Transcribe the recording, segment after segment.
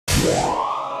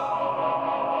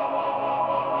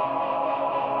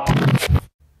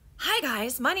Hi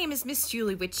guys, my name is Miss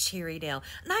Julie with Cherrydale,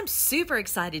 and I'm super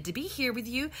excited to be here with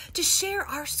you to share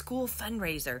our school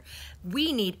fundraiser.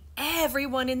 We need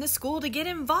everyone in the school to get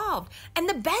involved, and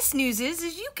the best news is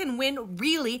you can win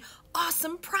really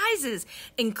awesome prizes,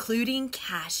 including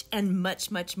cash and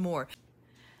much, much more.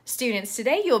 Students,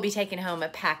 today you'll be taking home a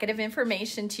packet of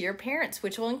information to your parents,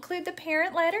 which will include the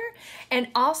parent letter and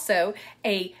also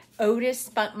a Otis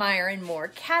Spunkmeyer and More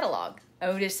catalog.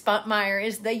 Otis Spunkmeyer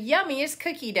is the yummiest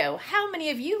cookie dough. How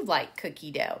many of you like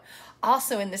cookie dough?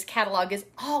 Also in this catalog is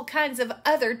all kinds of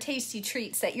other tasty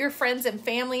treats that your friends and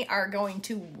family are going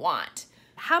to want.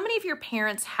 How many of your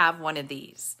parents have one of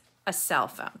these? A cell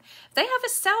phone. If they have a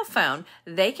cell phone,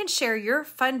 they can share your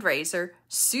fundraiser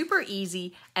super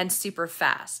easy and super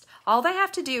fast. All they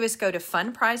have to do is go to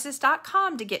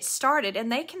funprizes.com to get started,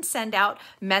 and they can send out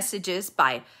messages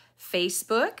by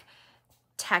Facebook,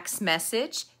 text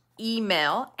message,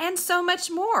 email, and so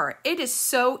much more. It is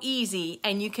so easy,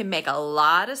 and you can make a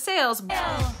lot of sales.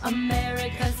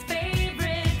 America's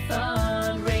favorite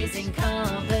fundraising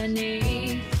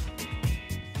company.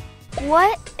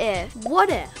 What if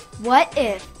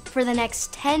for the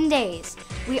next 10 days,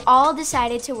 we all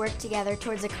decided to work together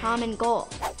towards a common goal?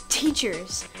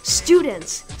 Teachers,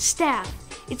 students, staff,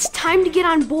 it's time to get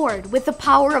on board with the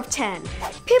power of 10.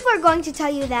 People are going to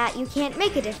tell you that you can't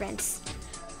make a difference.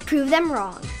 Prove them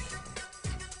wrong.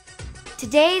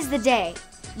 Today's the day.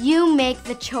 You make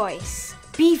the choice.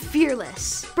 Be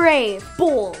fearless, brave,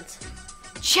 bold.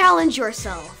 Challenge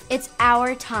yourself. It's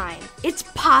our time. It's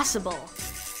possible.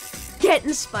 Get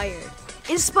inspired.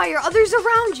 Inspire others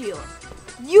around you.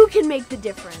 You can make the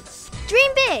difference.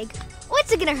 Dream big.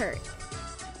 What's it gonna hurt?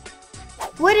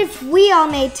 What if we all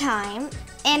made time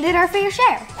and did our fair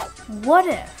share? What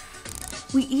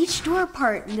if we each do our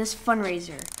part in this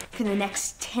fundraiser for the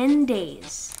next 10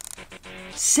 days?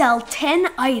 Sell 10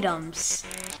 items.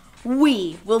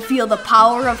 We will feel the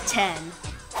power of 10.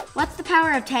 What's the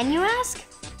power of 10, you ask?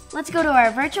 Let's go to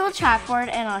our virtual chalkboard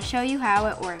and I'll show you how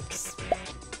it works.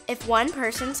 If one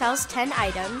person sells 10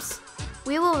 items,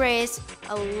 we will raise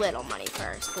a little money for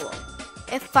our school.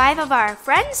 If 5 of our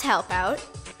friends help out,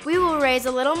 we will raise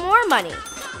a little more money.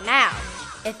 Now,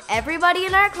 if everybody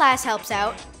in our class helps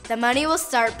out, the money will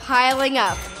start piling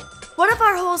up. What if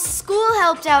our whole school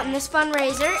helped out in this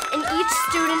fundraiser and each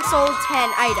student sold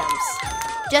 10 items?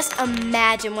 Just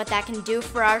imagine what that can do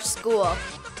for our school.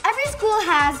 Every school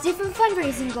has different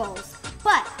fundraising goals,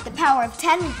 but the power of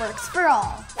 10 works for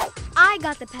all. I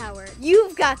got the power.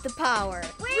 You've got the power.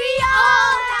 We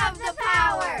all have the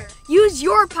power. Use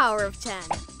your power of 10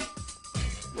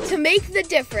 to make the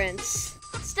difference.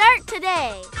 Start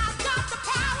today.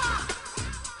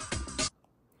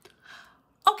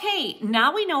 Okay,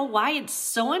 now we know why it's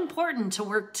so important to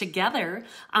work together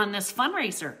on this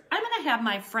fundraiser. I'm going to have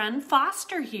my friend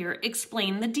Foster here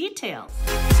explain the details.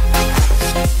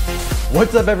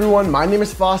 What's up everyone, my name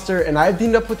is Foster and I've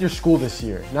teamed up with your school this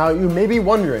year. Now you may be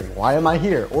wondering, why am I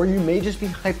here? Or you may just be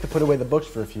hyped to put away the books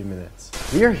for a few minutes.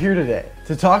 We are here today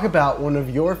to talk about one of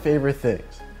your favorite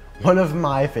things, one of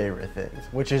my favorite things,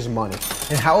 which is money,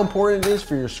 and how important it is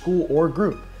for your school or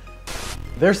group.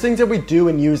 There's things that we do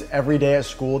and use every day at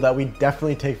school that we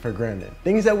definitely take for granted.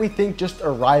 Things that we think just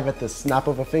arrive at the snap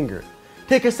of a finger.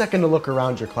 Take a second to look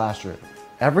around your classroom.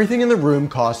 Everything in the room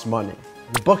costs money.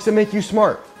 The books that make you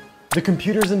smart. The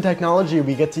computers and technology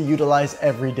we get to utilize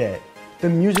every day. The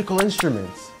musical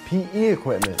instruments, PE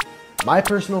equipment. My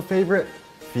personal favorite,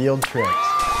 field trips.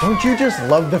 Don't you just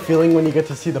love the feeling when you get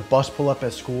to see the bus pull up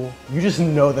at school? You just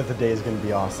know that the day is going to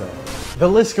be awesome. The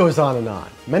list goes on and on.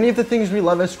 Many of the things we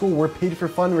love at school were paid for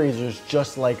fundraisers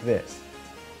just like this.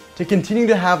 To continue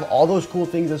to have all those cool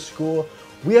things at school,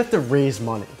 we have to raise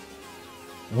money.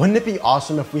 Wouldn't it be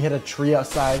awesome if we had a tree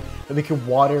outside that we could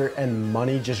water and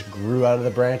money just grew out of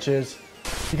the branches?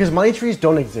 Because money trees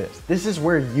don't exist. This is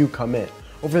where you come in.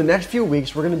 Over the next few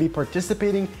weeks, we're going to be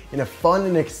participating in a fun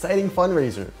and exciting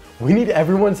fundraiser. We need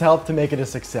everyone's help to make it a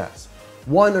success.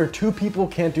 1 or 2 people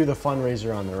can't do the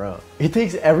fundraiser on their own. It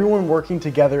takes everyone working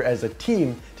together as a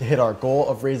team to hit our goal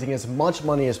of raising as much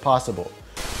money as possible.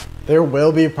 There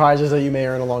will be prizes that you may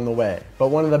earn along the way, but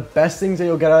one of the best things that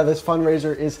you'll get out of this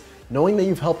fundraiser is knowing that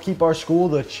you've helped keep our school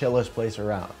the chillest place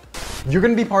around. You're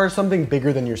going to be part of something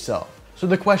bigger than yourself. So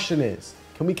the question is,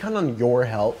 can we count on your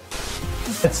help?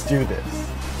 Let's do this.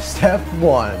 Step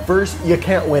 1. First, you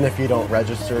can't win if you don't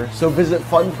register, so visit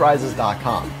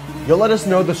funprizes.com. You'll let us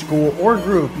know the school or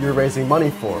group you're raising money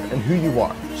for and who you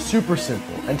are. Super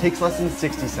simple and takes less than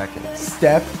 60 seconds.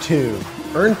 Step 2.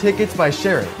 Earn tickets by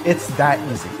sharing. It's that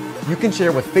easy. You can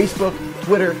share with Facebook,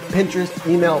 Twitter, Pinterest,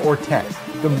 email, or text.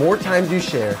 The more times you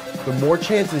share, the more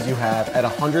chances you have at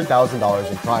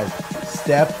 $100,000 in prizes.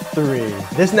 Step 3.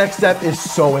 This next step is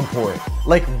so important.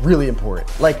 Like really important.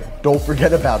 Like don't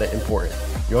forget about it important.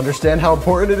 You understand how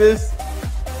important it is?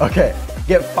 Okay,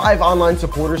 get 5 online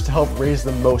supporters to help raise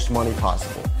the most money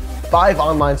possible. 5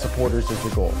 online supporters is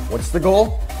the goal. What's the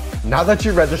goal? Now that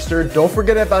you're registered, don't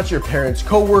forget about your parents,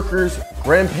 coworkers,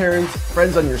 grandparents,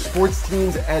 friends on your sports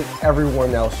teams, and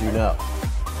everyone else you know.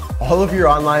 All of your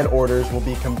online orders will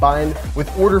be combined with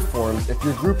order forms if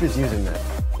your group is using them.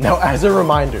 Now, as a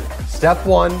reminder, step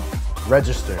 1,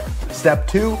 register. Step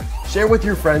 2, share with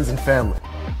your friends and family.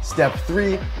 Step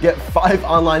 3, get 5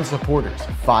 online supporters.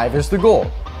 5 is the goal.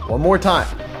 One more time.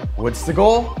 What's the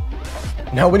goal?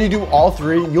 Now, when you do all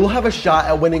 3, you'll have a shot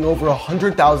at winning over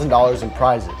 $100,000 in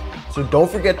prizes. So don't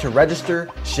forget to register,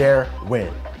 share,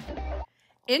 win.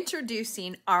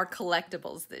 Introducing our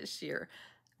collectibles this year.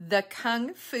 The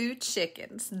Kung Fu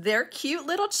chickens. They're cute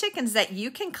little chickens that you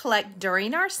can collect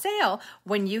during our sale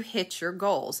when you hit your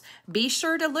goals. Be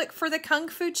sure to look for the Kung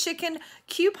Fu chicken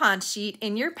coupon sheet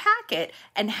in your packet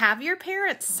and have your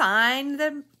parents sign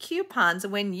the coupons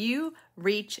when you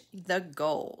reach the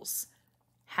goals.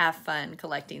 Have fun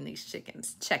collecting these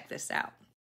chickens. Check this out.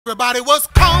 Everybody was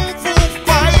kung fu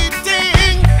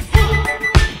fighting.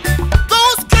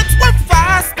 Those kids were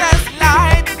fast as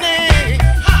lightning.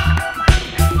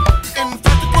 In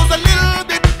fact, it was a little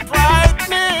bit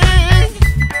frightening,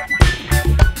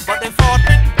 but they fought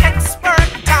with expert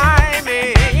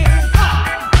timing.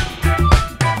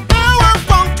 They were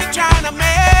funky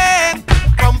Chinamen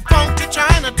from funky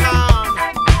Chinatown.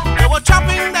 They were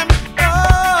chopping them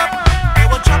up, they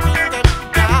were chopping them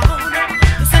down.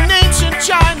 It's an ancient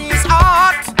Chinese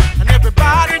art, and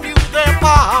everybody knew their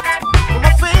part. From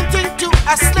a fainting to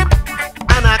a slip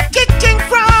and a kicking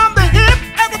from the hip,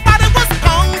 everybody was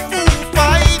kung fu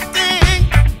fighting.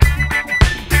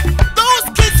 Those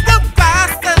kids were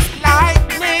fast as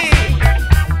lightning.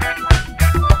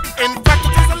 In fact,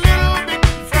 it was a little bit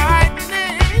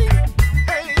frightening.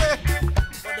 Hey,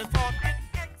 but they fought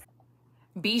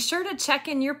with Be sure to check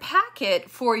in your packet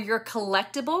for your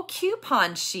collectible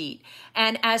coupon sheet.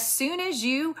 And as soon as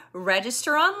you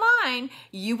register online,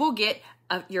 you will get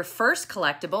your first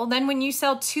collectible. Then when you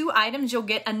sell 2 items, you'll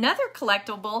get another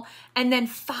collectible, and then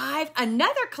 5,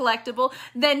 another collectible,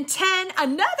 then 10,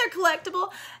 another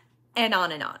collectible, and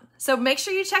on and on. So make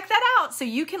sure you check that out so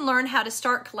you can learn how to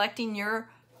start collecting your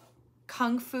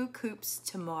Kung Fu Coops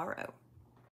tomorrow.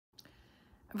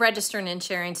 Registering and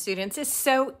sharing, students, is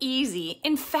so easy.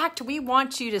 In fact, we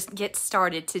want you to get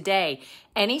started today.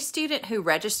 Any student who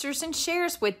registers and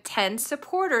shares with 10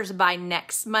 supporters by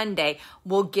next Monday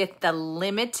will get the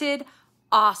limited,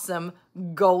 awesome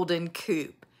golden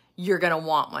coop. You're going to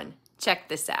want one. Check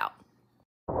this out.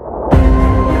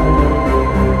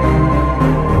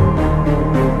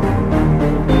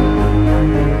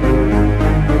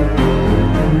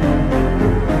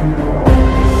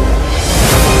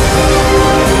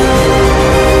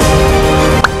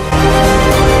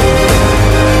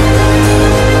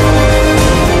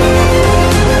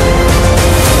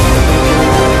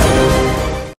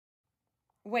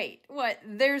 Wait, what?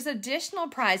 There's additional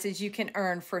prizes you can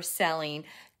earn for selling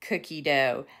cookie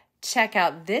dough. Check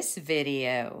out this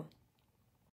video.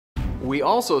 We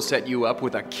also set you up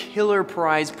with a killer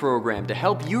prize program to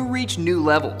help you reach new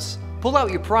levels. Pull out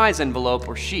your prize envelope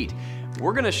or sheet.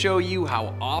 We're gonna show you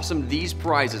how awesome these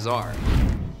prizes are.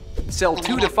 Sell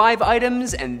 2 to 5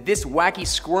 items and this wacky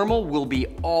squirmel will be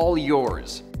all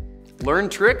yours. Learn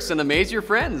tricks and amaze your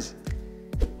friends.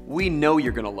 We know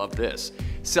you're gonna love this.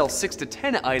 Sell 6 to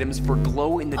 10 items for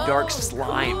glow-in-the-dark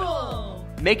slime. Cool.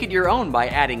 Make it your own by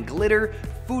adding glitter,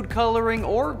 food coloring,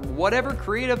 or whatever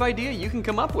creative idea you can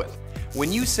come up with.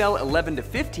 When you sell 11 to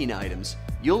 15 items,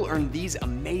 you'll earn these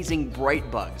amazing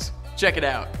bright bugs. Check it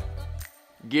out.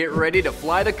 Get ready to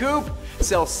fly the coop.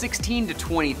 Sell 16 to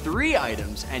 23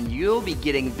 items and you'll be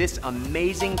getting this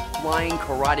amazing flying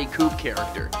karate coop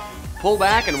character. Pull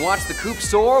back and watch the coop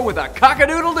soar with a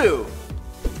cock-a-doodle-doo.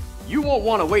 You won't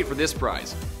want to wait for this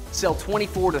prize. Sell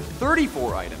 24 to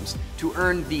 34 items to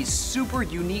earn these super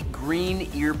unique green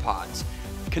ear pods.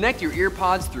 Connect your ear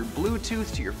pods through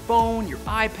Bluetooth to your phone, your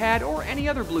iPad, or any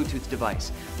other Bluetooth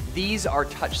device. These are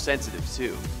touch sensitive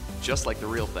too, just like the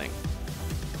real thing.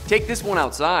 Take this one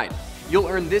outside. You'll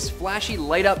earn this flashy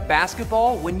light up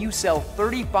basketball when you sell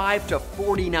 35 to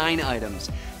 49 items.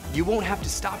 You won't have to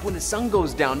stop when the sun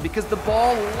goes down because the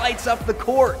ball lights up the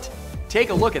court. Take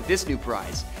a look at this new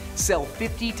prize. Sell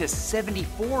 50 to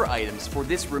 74 items for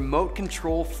this remote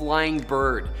control flying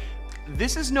bird.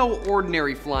 This is no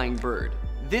ordinary flying bird.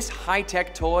 This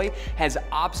high-tech toy has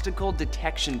obstacle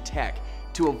detection tech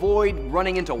to avoid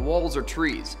running into walls or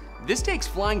trees. This takes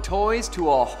flying toys to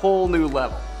a whole new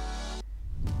level.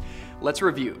 Let's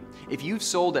review. If you've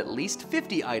sold at least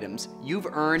 50 items, you've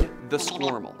earned the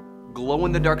Squirmal.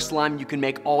 Glow-in-the-dark slime you can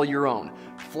make all your own.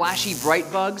 Flashy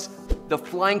bright bugs, the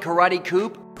flying karate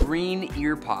coop, green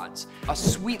ear pods, a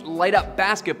sweet light-up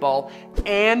basketball,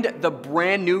 and the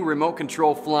brand new remote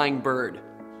control flying bird.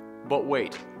 But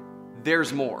wait,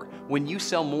 there's more. When you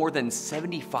sell more than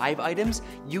 75 items,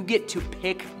 you get to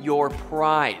pick your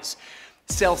prize.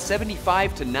 Sell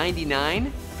 75 to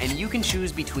 99, and you can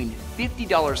choose between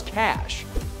 $50 cash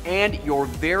and your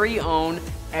very own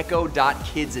Echo Dot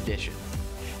Kids edition.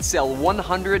 Sell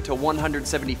 100 to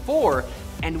 174,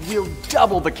 and we'll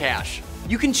double the cash.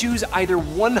 You can choose either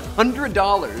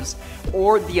 $100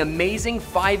 or the amazing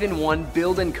 5-in-1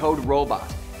 build and code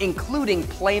robot, including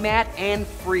playmat and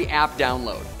free app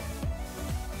download.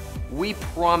 We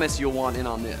promise you'll want in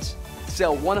on this.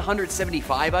 Sell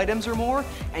 175 items or more,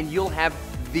 and you'll have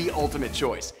the ultimate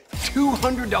choice.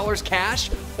 $200 cash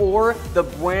or the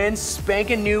brand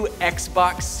spanking new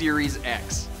Xbox Series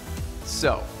X.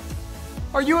 So,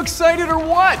 are you excited or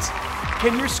what?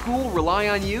 Can your school rely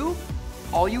on you?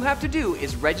 All you have to do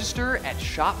is register at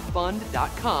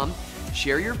shopfund.com,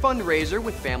 share your fundraiser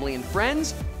with family and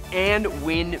friends, and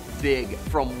win big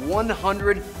from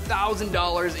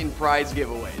 $100,000 in prize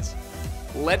giveaways.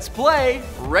 Let's play,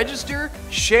 register,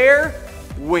 share,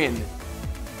 win.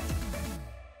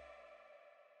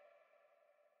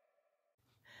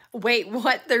 Wait,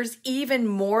 what? There's even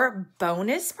more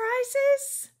bonus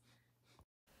prizes?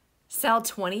 Sell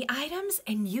 20 items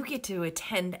and you get to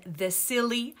attend the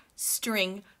Silly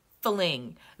String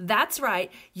Fling. That's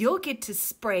right, you'll get to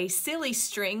spray silly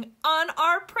string on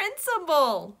our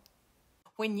principal.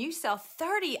 When you sell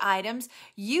 30 items,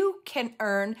 you can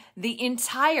earn the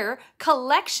entire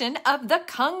collection of the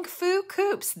Kung Fu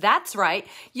Coops. That's right,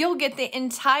 you'll get the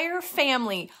entire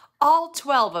family, all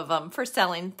 12 of them, for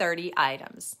selling 30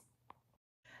 items.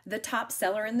 The top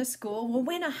seller in the school will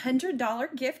win a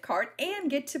 $100 gift card and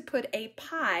get to put a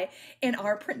pie in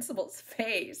our principal's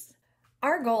face.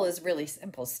 Our goal is really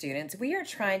simple, students. We are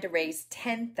trying to raise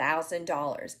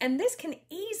 $10,000, and this can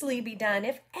easily be done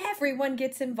if everyone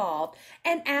gets involved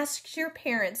and asks your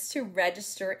parents to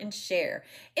register and share.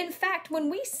 In fact, when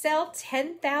we sell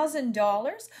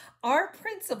 $10,000, our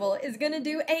principal is going to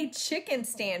do a chicken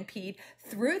stampede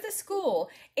through the school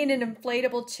in an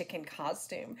inflatable chicken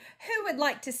costume. Who would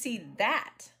like to see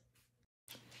that?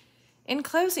 In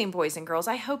closing, boys and girls,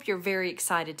 I hope you're very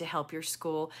excited to help your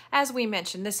school. As we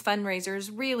mentioned, this fundraiser is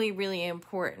really, really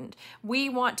important. We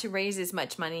want to raise as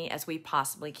much money as we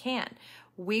possibly can.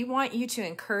 We want you to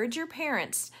encourage your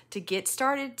parents to get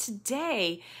started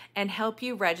today and help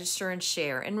you register and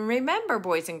share. And remember,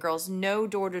 boys and girls, no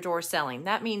door-to-door selling.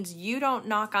 That means you don't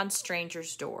knock on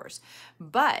strangers' doors,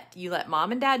 but you let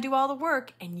mom and dad do all the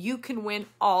work and you can win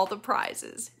all the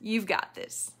prizes. You've got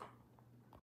this.